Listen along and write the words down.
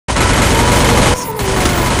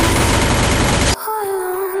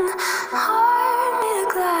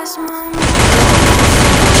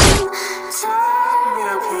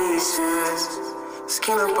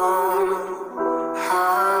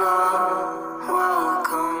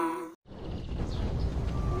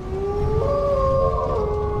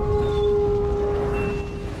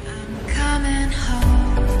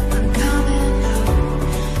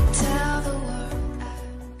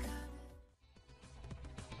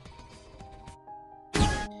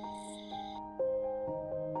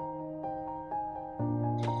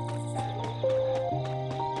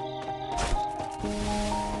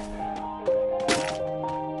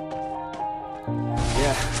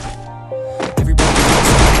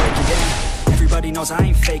Everybody knows I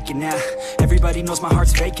ain't faking now. Everybody knows my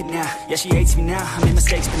heart's vacant now. Yeah, she hates me now, I made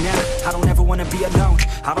mistakes, but now I don't ever wanna be alone.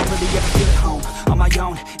 I don't really ever feel at home, on my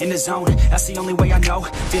own, in the zone. That's the only way I know,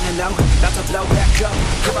 feeling low, about to blow back up.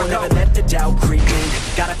 I won't ever let the doubt creep in.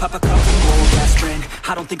 Gotta pop a couple more aspirin.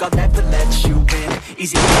 I don't think I'll ever let you in.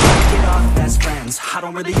 Easy to get off best friends. I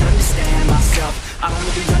don't really understand myself. I don't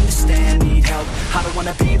really understand, need help. I don't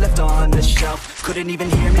wanna be left on the shelf. Couldn't even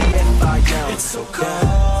hear me if I yelled. It's so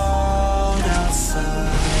cold outside,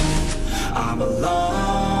 I'm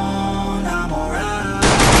alone, I'm alright.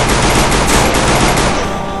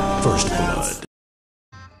 First blood.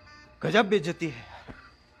 गजब बेइज्जती है।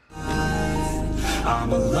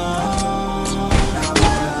 I'm alone, I'm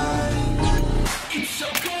alright. It's so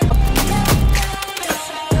cold.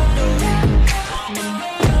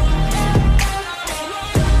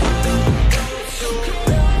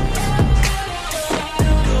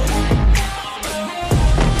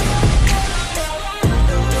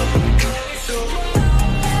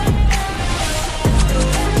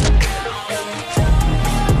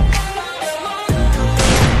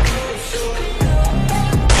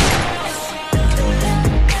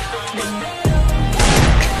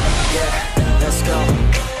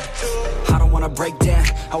 Break down,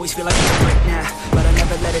 always feel like I can break now, but I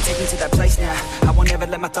never let it take me to that place now. I won't ever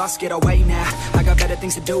let my thoughts get away now. I got better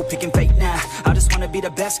things to do, picking fate now. I just wanna be the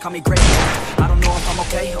best, call me great now. I don't know if I'm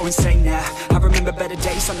okay or insane now. I remember better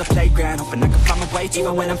days on the playground, hoping I can find my way.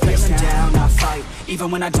 Even when I'm feeling down, I fight. Even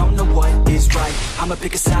when I don't know what is right, I'ma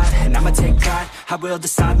pick a side and I'ma take pride. I will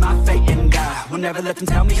decide my fate and I will never let them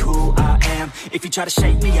tell me who I am. If you try to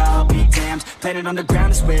shake me, I'll be damned. Planet on the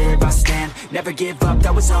ground is where I stand. Never give up,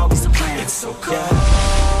 that was always the plan. It's so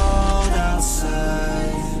cold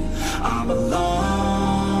outside, I'm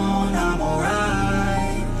alone, I'm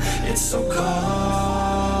alright. It's so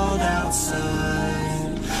cold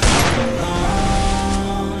outside, I'm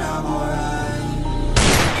alone, I'm alright.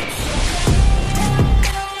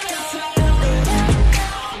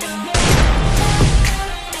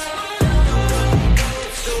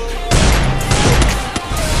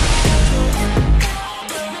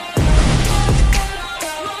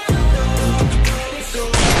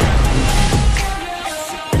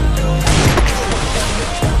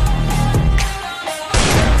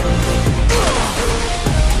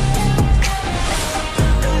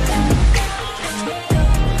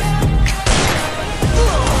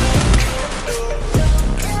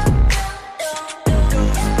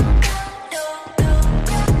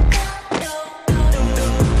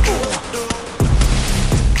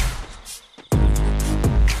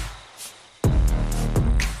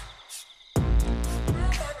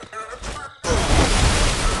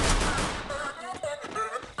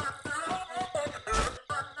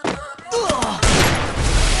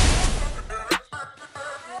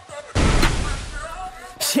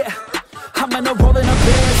 Yeah, I'm gonna roll in a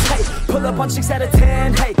Benz, hey, pull up on 6 out of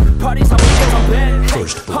 10, hey, parties on weekends on bed, hey,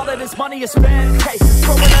 all of this money is spent, hey,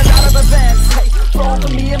 throwing a lot of events, hey, throwing for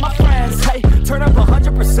me and my friends, hey, turn up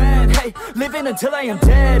 100%, hey, living until I am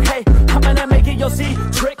dead, hey, I'm gonna make it, you'll see,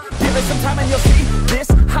 trick, give it some time and you'll see, this,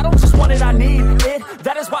 I don't just want it, I need it,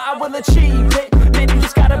 that is why I will achieve it, man, you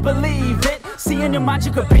just gotta believe it, see in your mind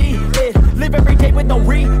you could be it, live every day with no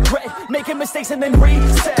regret, making mistakes and then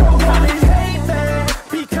reset, go on and hate that.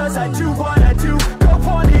 Because I do what I do, go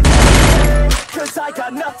on and hate it. Cause I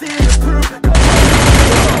got nothing to prove, go on and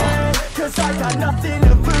hate it. Cause I got nothing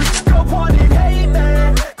to lose, go on and hate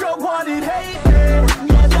it. Go on and hate it.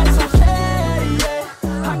 Yeah, that's okay,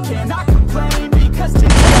 yeah. I cannot complain because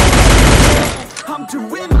today I'm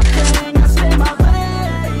doing my thing, I stay my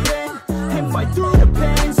lane and fight through the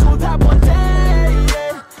pain so that one day,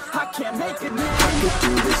 yeah, I can't make it. I could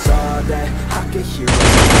do this all day, I could hear it.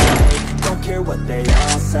 Don't care what they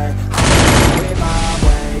all say, I'm doing my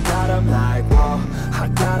way. Got 'em like, whoa, I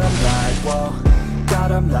got 'em like, whoa,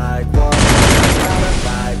 got 'em like, whoa, got 'em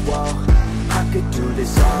like, whoa. I could do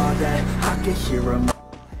this all day, I could hear 'em.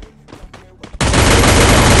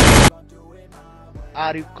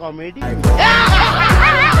 Are you comedy?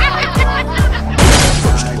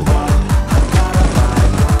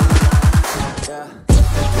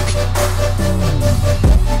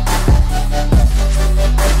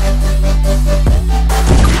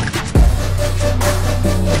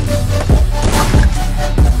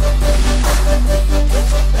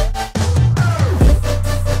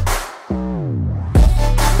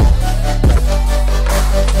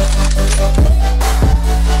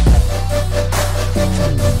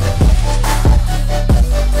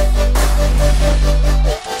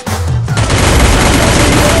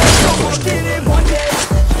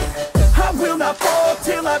 I will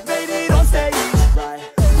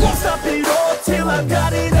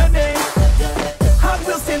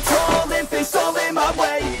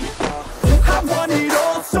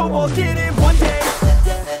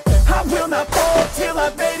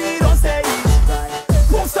I've made it on stage.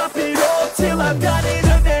 Won't stop it all till I've got it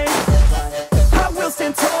a name. I will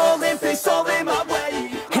stand tall and face all in my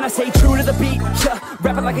way. And I stay true to the beat, yeah.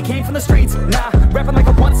 Rapping like I came from the streets, nah. Rapping like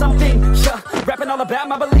I want something, yeah. Rapping all about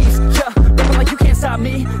my beliefs, yeah. Rapping like you can't stop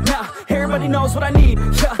me, nah. Everybody knows what I need,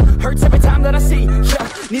 yeah. Hurts every time that I see, yeah.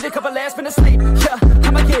 Need a couple last minutes sleep, yeah.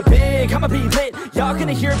 I'ma get big, I'ma be lit. Y'all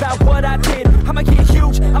gonna hear about what I did. I'ma get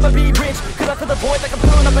huge, I'ma be rich. Cause I feel the void like I'm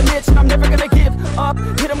filling up a niche. And I'm never gonna give up.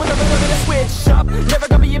 Hit 'em with a little bit of switch up. Never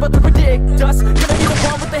gonna be able to predict us. Gonna be the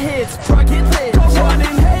one with the hits. Bro, get lit. Go on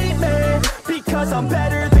and hate me, because I'm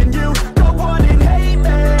better than you. Go on and hate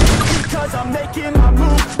me, because I'm making my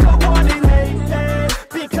move. Go on and hate me,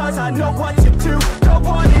 because I know what to do. Go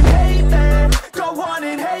on and hate me, go on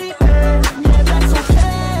and hate me. Yeah, that's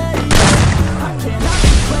okay. I cannot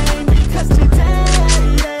complain, because today,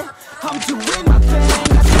 yeah, I'm doing my thing.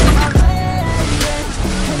 I stay my lane,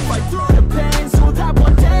 yeah, and fight through the pain so that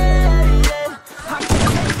one day, yeah, I can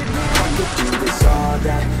take it now. I could do this all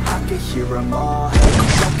day, I could hear them all. Hey,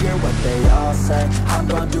 don't care what they all say, I'm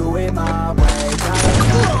gonna do it my way. Got 'em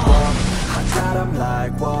like whoa, I got 'em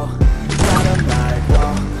like whoa. Got 'em like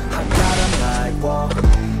whoa, I got 'em like whoa.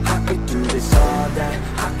 I could do this all day,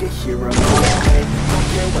 I could hear them all. Hey, don't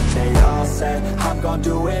care what they all say, I'm gonna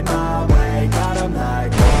do it my way. Got 'em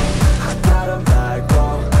like whoa, I got 'em like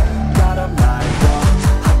whoa. Got 'em like whoa,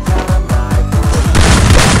 I got 'em like whoa.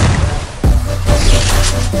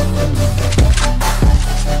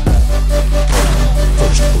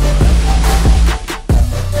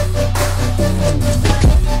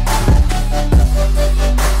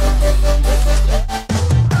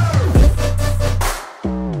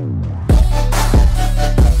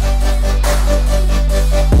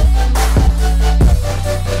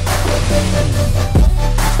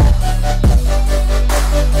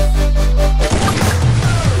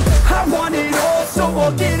 I want it all, so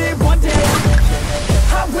I'll get it one day.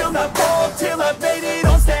 I will not fall till I've made it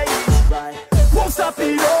on stage. Won't stop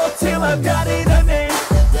it all till I've got it a name.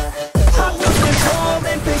 I will stand tall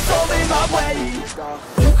and face all in my way.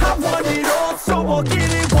 I want it all, so I'll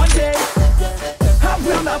get it one day. I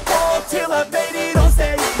will not fall till I've made it on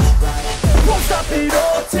stage. Won't stop it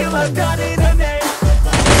all till I've got it a name.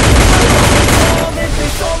 I will stand tall and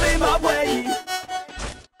face all in my way.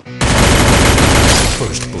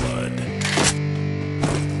 First blood.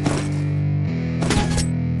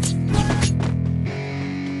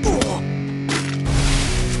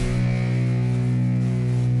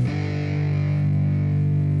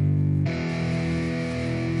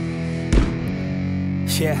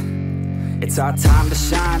 Yeah, it's our time to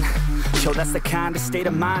shine. Yo, that's the kind of state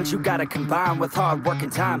of mind you gotta combine with hard work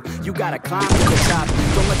and time. You gotta climb to the top.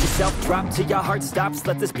 Don't let yourself drop till your heart stops.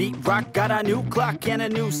 Let this beat rock. Got a new clock and a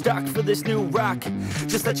new stock for this new rock.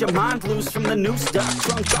 Just let your mind loose from the new stock.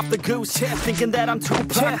 Drunk off the goose, yeah, thinking that I'm too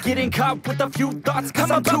pop. Yeah. Getting caught with a few thoughts,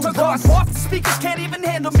 cause I'm too lost. Off the speakers can't even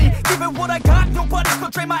handle me. Giving what I got, nobody's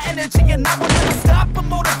gonna drain my energy. And I will never stop, I'm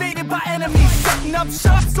motivated by enemies. Setting up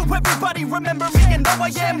shop so everybody remember me. And though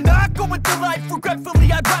I am not going through life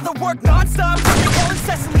regretfully, I'd rather work non-stop, working more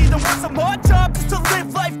incessantly than want some more job just to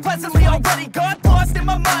live life pleasantly. Already got lost in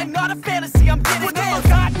my mind, not a fantasy, I'm getting old.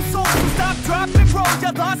 Forgotten souls who stop, drop, and roll.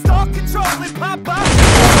 You lost all control and pop out.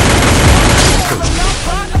 I'm not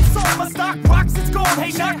bought, I'm sold, my stock rocks, it's gold.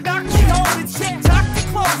 Hey, knock, knock, me home, it's shit, talk to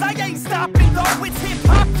close. I ain't stopping though, it's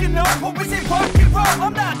hip-hop, you know. Or is it rock and roll?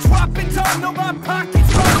 I'm not dropping down, no, my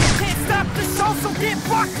pocket's full. You can't stop the show, so get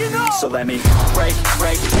rockin' up. So let me break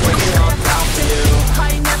it all down for you. I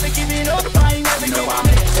ain't never giving up, I ain't never giving up.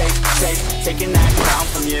 Taking that crown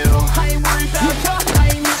from you. I ain't worried about you, I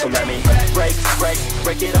ain't never. So let me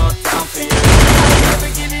break it all down for you. I ain't never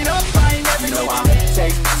giving up, I ain't never giving up.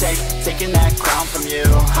 Taking that crown from you.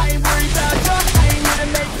 I ain't worried about you, I ain't never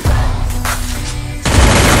make it back.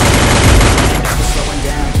 Never slowing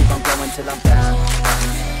down, keep on going till I'm down.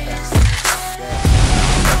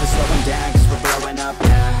 Never slowing down, cause we're blowing up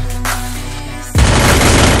now.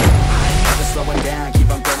 I ain't never slowing down, keep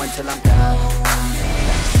on going till I'm down.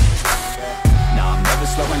 No, I'm never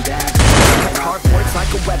slowing down. Hard words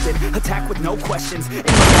like a weapon, attack with no questions. In my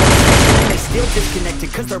own they still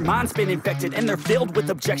disconnected, cause their mind's been infected. And they're filled with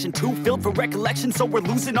objection, too filled for recollection. So we're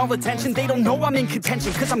losing all attention, they don't know I'm in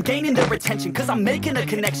contention. Cause I'm gaining their attention, cause I'm making a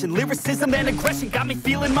connection. Lyricism and aggression got me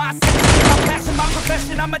feeling my section. My passion, my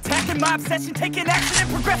profession, I'm attacking my obsession. Taking action and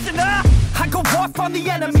progressing, I go off on the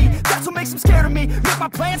enemy, that's what makes them scared of me. Make my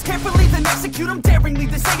plans carefully, then execute them daringly.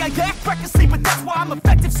 They say I act recklessly, but that's why I'm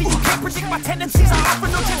effective. See, you can't predict my tendencies, I offer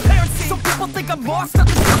no transparency. Some people think I'm lost,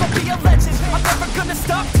 I'll be a legend. I'm never gonna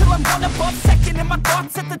stop till I'm one above second. And my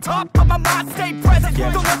thoughts at the top, but my mind stay present.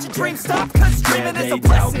 Don't let your dreams stop, cause dreaming is a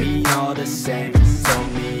blessing. They doubt me all the same. Told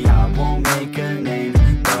me I won't make a name,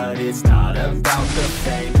 but it's not about the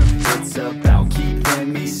fame. It's about keeping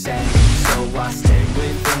me sane. So I stay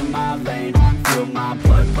within my lane. Feel my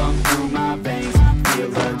blood pump through my veins.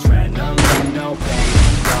 Feel adrenaline, no pain.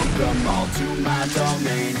 Welcome all to my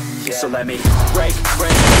domain. So let me break you.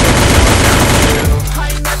 I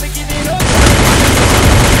ain't never giving up.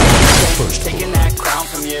 Taking that crown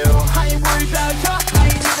from you. I ain't worried about ya.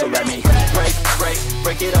 So let me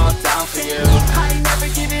break it all down for you. I ain't never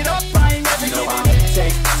giving up. I ain't never giving up.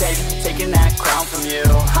 Taking that crown from you.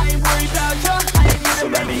 I ain't worried about ya. So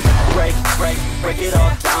let me break it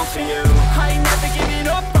all down for you. I ain't never giving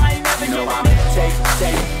up. I ain't never giving up.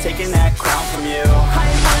 Taking that crown from you. I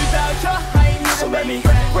ain't worried about ya. So let me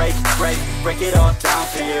break it all down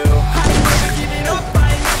for you. I ain't never giving up. I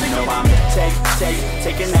ain't never giving up.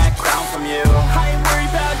 Taking that crown from you. I ain't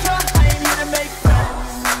worried about ya. I ain't here to make friends.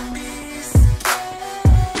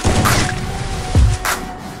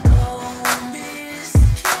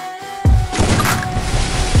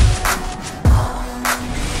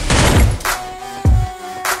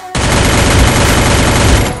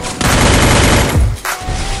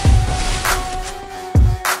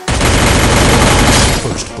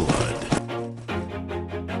 First blood.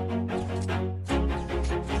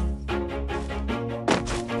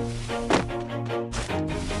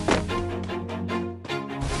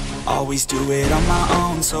 Always do it on my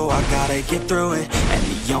own, so I gotta get through it. And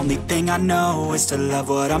the only thing I know is to love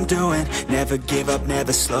what I'm doing. Never give up,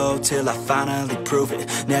 never slow, till I finally prove it.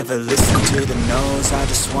 Never listen to the no's, I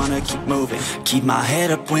just wanna keep moving. Keep my head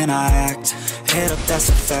up when I act, head up, that's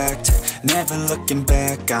a fact. Never looking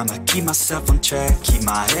back, I'ma keep myself on track. Keep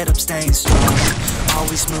my head up, staying strong,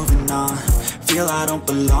 always moving on. Feel I don't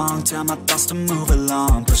belong, tell my thoughts to move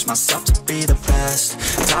along. Push myself to be the best,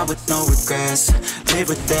 die with no regrets. Live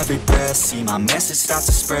with every breath, see my message start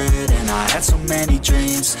to spread. And I had so many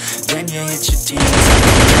dreams, then you hit your teens.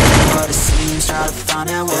 What it seems, try to find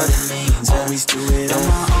out what it means. Always do it on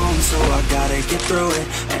my own, so I gotta get through it.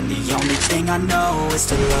 And the only thing I know is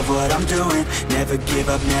to love what I'm doing. Never give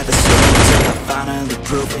up, never slow, till I finally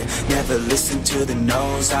prove it. Never listen to the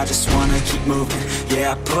no's, I just wanna keep moving.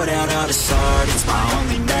 Yeah, I put out all this art, it's my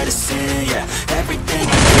only medicine. Yeah, everything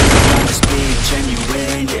I do, I'm just being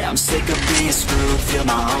genuine. Yeah, I'm sick of being screwed, feel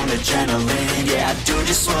my own adrenaline. Yeah, I do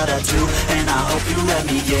just what I do, and I hope you let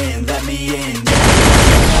me in, let me in.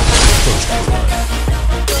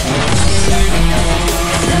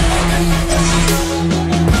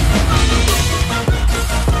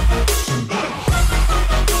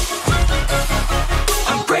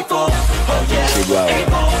 I'm grateful, oh yeah,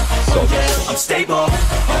 able, oh yeah, I'm stable,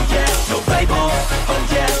 oh yeah, no label, oh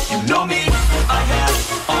yeah, you know me, I have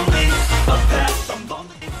only a path, I'm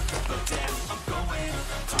lonely, but damn, I'm going,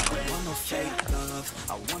 I want no fake love,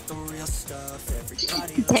 I want the real stuff,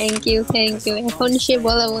 everybody. Thank you. এখন সে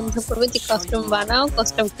বলা বন্ধ করবে যে custom বানাও,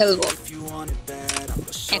 custom খেলবো।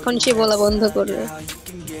 এখন সে বলা বন্ধ করবে।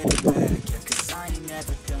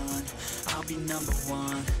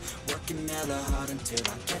 Working hella hard until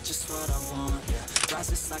I get just what I want. Yeah,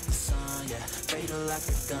 rises like the sun. Yeah, fatal like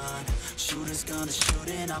a gun. Shooters gonna shoot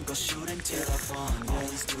and I'm gonna shoot until I fall.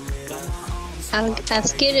 Always do it on my own.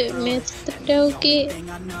 আজকের ম্যাচটাও কি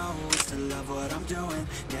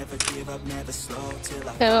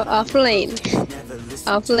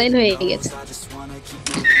offline হয়ে গেছে?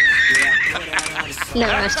 না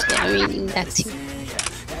আসলে আমি ডাকছি।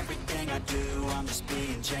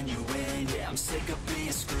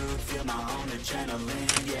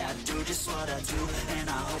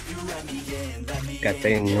 कहते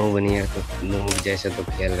हैं नूब नहीं है तो नूब जैसे तो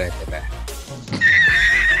खेल रहे थे।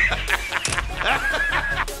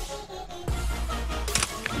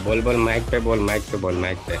 बोल माइक पे बोल, माइक पे बोल,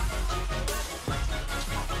 माइक पे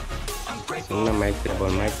सुनना, माइक पे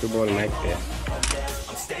बोल, माइक पे बोल, माइक पे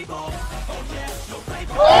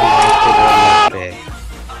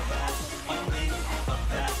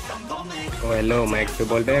ओ हेलो, माइक पे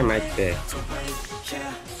बोल रहे हैं, माइक पे।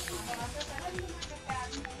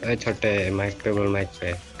 अरे छोटे माइक पे बोल, माइक पे।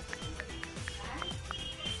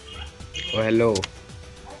 ओ hello.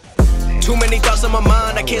 Too many thoughts on my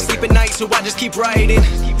mind, I can't sleep at night, so I just keep writing.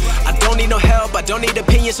 I don't need no help, I don't need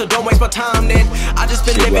opinions, so don't waste my time then. I just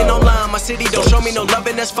been living online, my city don't show me no love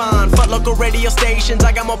and that's fine. Fuck local radio stations,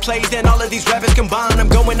 I got more plays than all of these rappers combined.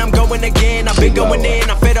 I'm going again, I've been going in,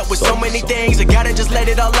 I'm fed up with so many things. I gotta just let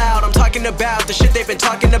it all out, I'm talking about the shit they've been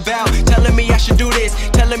talking about. Telling me I should do this,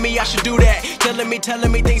 telling me I should do that. Telling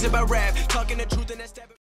me things about rap, talking the truth and that's